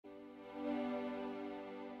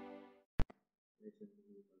This is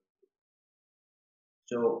the new workflow.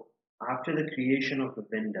 So after the creation of the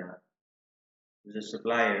vendor, the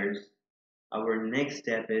suppliers, our next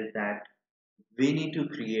step is that we need to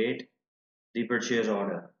create the purchase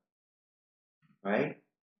order, right?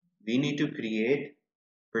 We need to create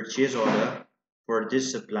purchase order for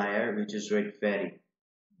this supplier, which is Red Ferry.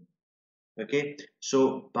 Okay,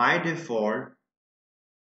 so by default,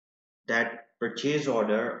 that purchase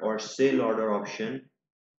order or sale order option,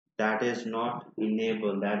 that is not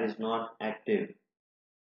enabled, that is not active.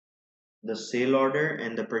 The sale order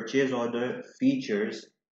and the purchase order features,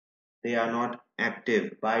 they are not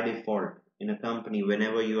active by default in a company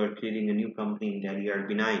whenever you are creating a new company in Tally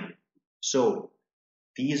ERP 9. So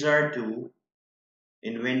these are two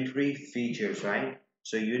inventory features, right?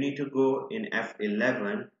 So you need to go in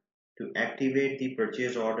F11 to activate the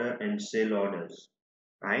purchase order and sale orders,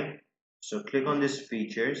 right? So click on this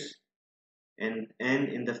features, and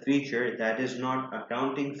in the feature, that is not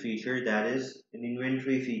accounting feature, that is an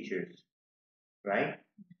inventory features, right?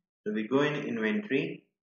 So we go in inventory,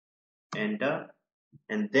 enter,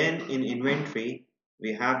 and then in inventory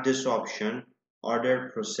we have this option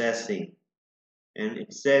order processing, and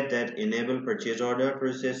it said that enable purchase order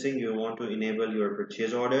processing. You want to enable your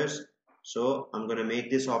purchase orders, so I'm going to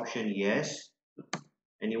make this option yes.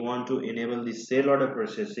 And you want to enable the sale order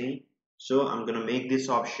processing, so I'm going to make this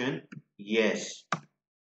option yes.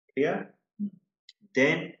 Clear?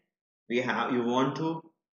 Then you want to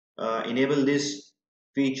enable this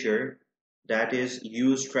feature, that is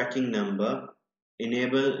use tracking number,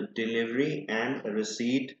 enable delivery and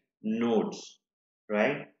receipt notes,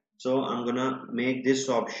 right? So I'm gonna make this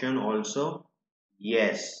option also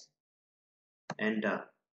yes, and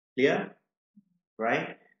clear,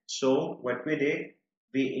 right? So what we did,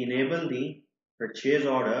 we enable the purchase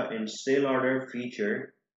order and sale order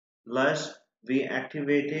feature, plus we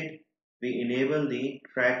enable the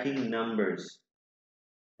tracking numbers,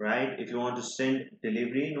 right? If you want to send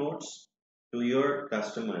delivery notes to your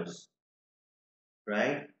customers,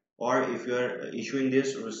 right? Or if you are issuing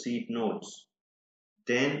this receipt notes,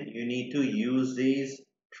 then you need to use these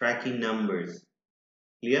tracking numbers.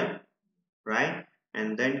 Clear? Right?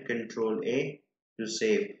 And then Control A to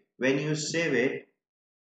save. When you save it,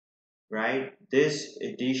 right, this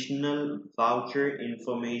additional voucher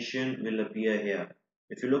information will appear here.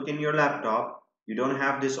 If you look in your laptop, you don't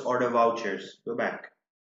have this order vouchers. Go back.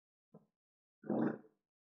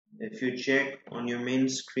 If you check on your main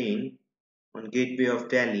screen on Gateway of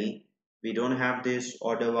Tally, we don't have this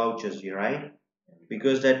order vouchers here, right?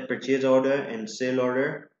 Because that purchase order and sale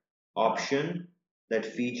order option, that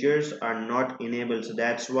features are not enabled, so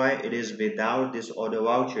that's why it is without this order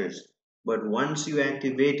vouchers. But once you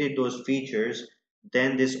activated those features,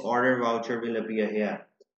 then this order voucher will appear here.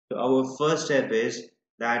 So our first step is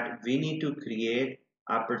that we need to create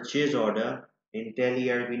a purchase order in Tally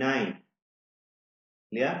ERP 9.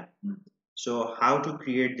 Yeah. So how to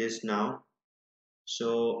create this now?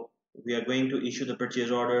 So we are going to issue the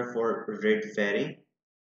purchase order for Red Ferry.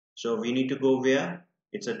 So we need to go where?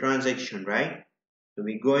 It's a transaction, right? So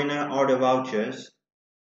we go in our order vouchers,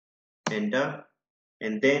 enter,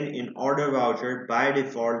 and then in order voucher, by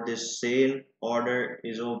default, this sale order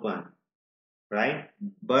is open, right?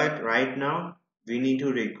 But right now, we need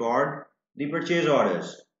to record the purchase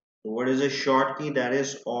orders. So what is a short key? That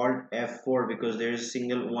is Alt F4, because there is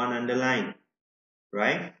single one underline,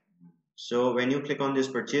 right? So when you click on this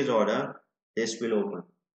purchase order, this will open.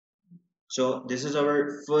 So this is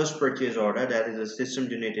our first purchase order, that is a system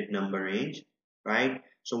generated number range, right?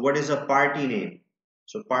 So what is a party name?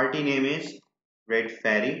 So party name is Red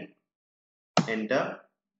Ferry, enter.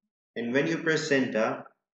 And when you press enter,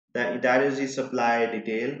 that is the supplier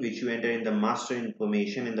detail which you enter in the master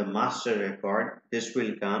information, in the master record. This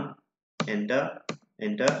will come, enter,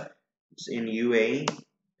 enter. It's in UAE,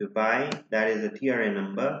 Dubai, that is the TRN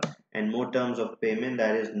number, and more terms of payment,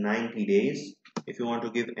 that is 90 days. If you want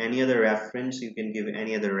to give any other reference, you can give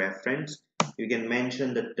any other reference. You can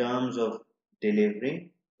mention the terms of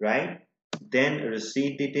delivery, right? Then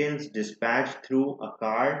receipt details, dispatch through a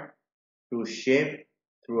car, through ship,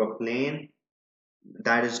 through a plane,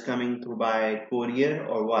 that is coming through by courier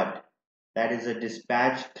or what? That is a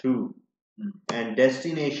dispatch through. And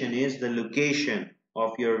destination is the location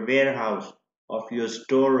of your warehouse, of your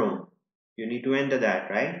storeroom. You need to enter that,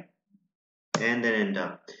 right? And then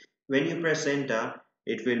enter. When you press enter,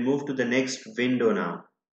 it will move to the next window now.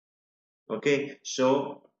 Okay,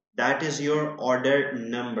 so that is your order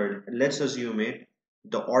number. Let's assume it,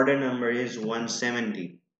 the order number is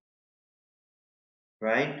 170,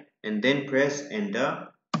 right? And then press enter.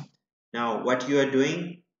 Now what you are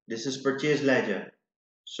doing, this is purchase ledger,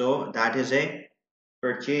 so that is a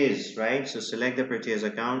purchase, right? So select the purchase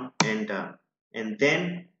account, enter, and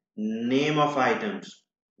then name of items.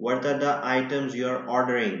 What are the items you are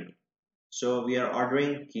ordering? So we are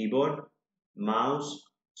ordering keyboard, mouse,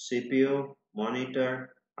 CPU,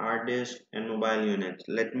 monitor, hard disk, and mobile unit.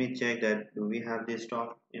 Let me check that. Do we have this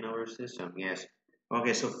stock in our system? Yes.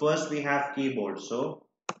 Okay, so first we have keyboard. So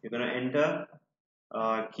you're gonna enter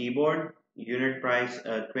keyboard unit price,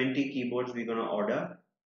 20 keyboards we're gonna order,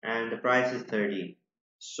 and the price is 30.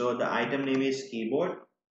 So the item name is keyboard,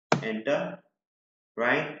 enter,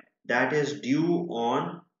 right? That is due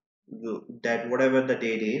on that whatever the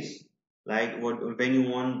date is, like when you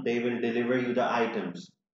want they will deliver you the items,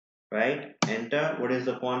 right? Enter. What is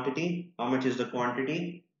the quantity? How much is the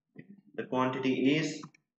quantity? The quantity is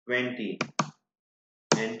 20.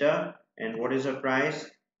 Enter. And what is the price?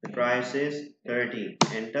 The price is 30.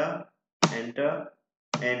 Enter, enter,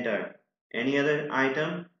 enter. Any other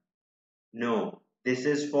item? No. This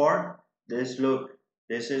is for this. Look,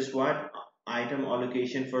 this is what item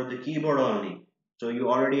allocation for the keyboard only. So you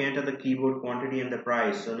already enter the keyboard quantity and the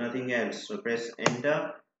price, so nothing else. So press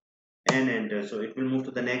enter and enter. So it will move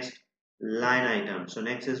to the next line item. So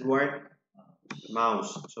next is what?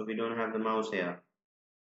 Mouse. So we don't have the mouse here.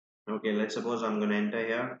 Okay, let's suppose I'm gonna enter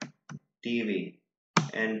here TV.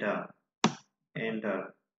 Enter,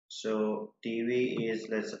 enter. So TV is,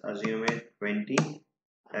 let's assume it 20,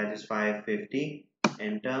 that is 550.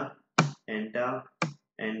 Enter, enter,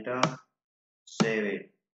 enter, save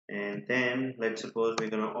it. And then let's suppose we're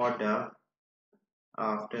gonna order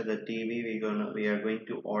after the TV. We are going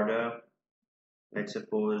to order, let's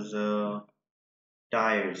suppose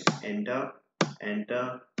tires. Enter,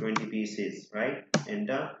 enter, 20 pieces, right?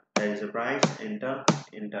 Enter, that is the price. Enter,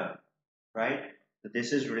 enter, right? So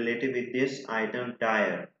this is related with this item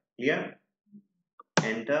tire. Clear?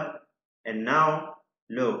 Enter. And now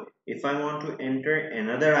look, if I want to enter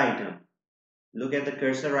another item, look at the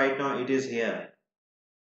cursor right now, it is here.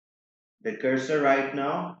 The cursor right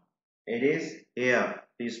now, it is here.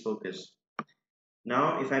 Please focus.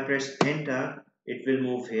 Now if I press enter, it will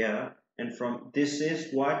move here, and from this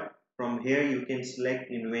is what, from here you can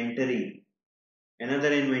select inventory,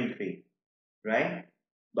 another inventory, right?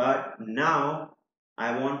 But now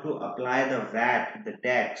I want to apply the VAT, the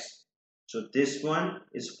tax. So this one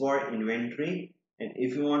is for inventory, and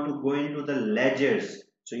if you want to go into the ledgers,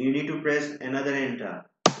 so you need to press another enter.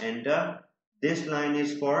 Enter. This line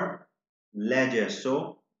is for ledgers.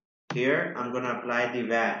 So here I'm gonna apply the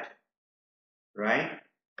VAT, right?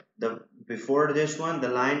 The before this one, the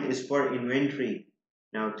line is for inventory.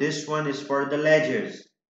 Now this one is for the ledgers,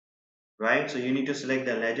 right? So you need to select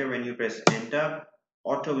the ledger. When you press enter,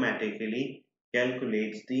 automatically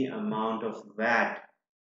calculates the amount of VAT,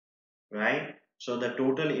 right? So the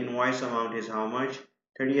total invoice amount is how much?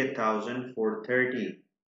 38,430,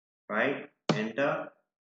 right? Enter,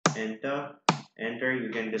 enter, enter.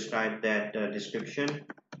 You can describe that description.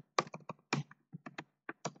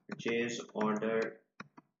 Purchase order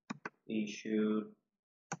issued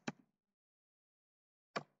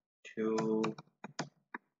to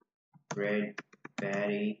Red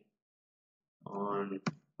Berry on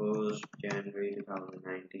 1st January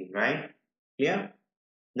 2019, right? Yeah.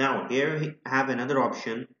 Now here we have another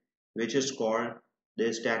option which is called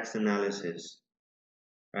this tax analysis,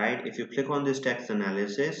 right? If you click on this tax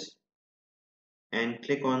analysis and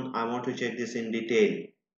click on I want to check this in detail,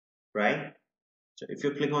 right? So if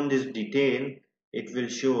you click on this detail, it will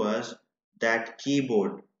show us that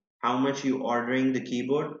keyboard, how much you ordering the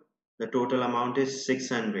keyboard. The total amount is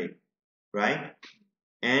 600, right?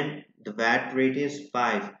 And the VAT rate is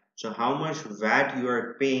 5. So how much VAT you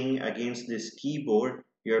are paying against this keyboard?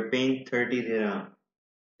 You are paying 30 dirham.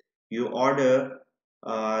 You order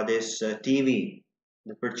this TV.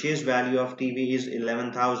 The purchase value of TV is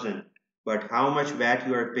 11,000. But how much VAT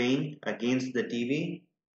you are paying against the TV?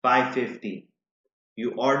 550.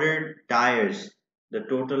 You ordered tires. The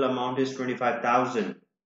total amount is 25,000.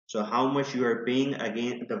 So how much you are paying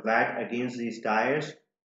against the VAT against these tires?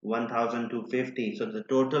 1,250. So the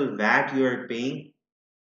total VAT you are paying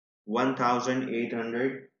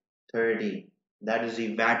 1,830. That is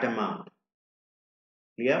the VAT amount.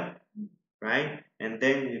 Clear? Right? And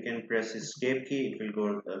then you can press escape key. It will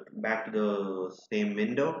go back to the same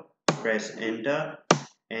window. Press enter,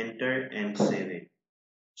 enter, and save it.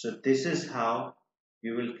 So this is how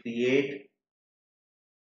you will create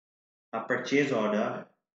a purchase order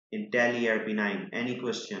in Tally ERP 9. Any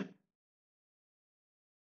question?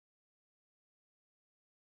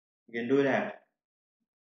 You can do that.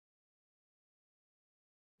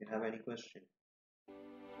 You have any question?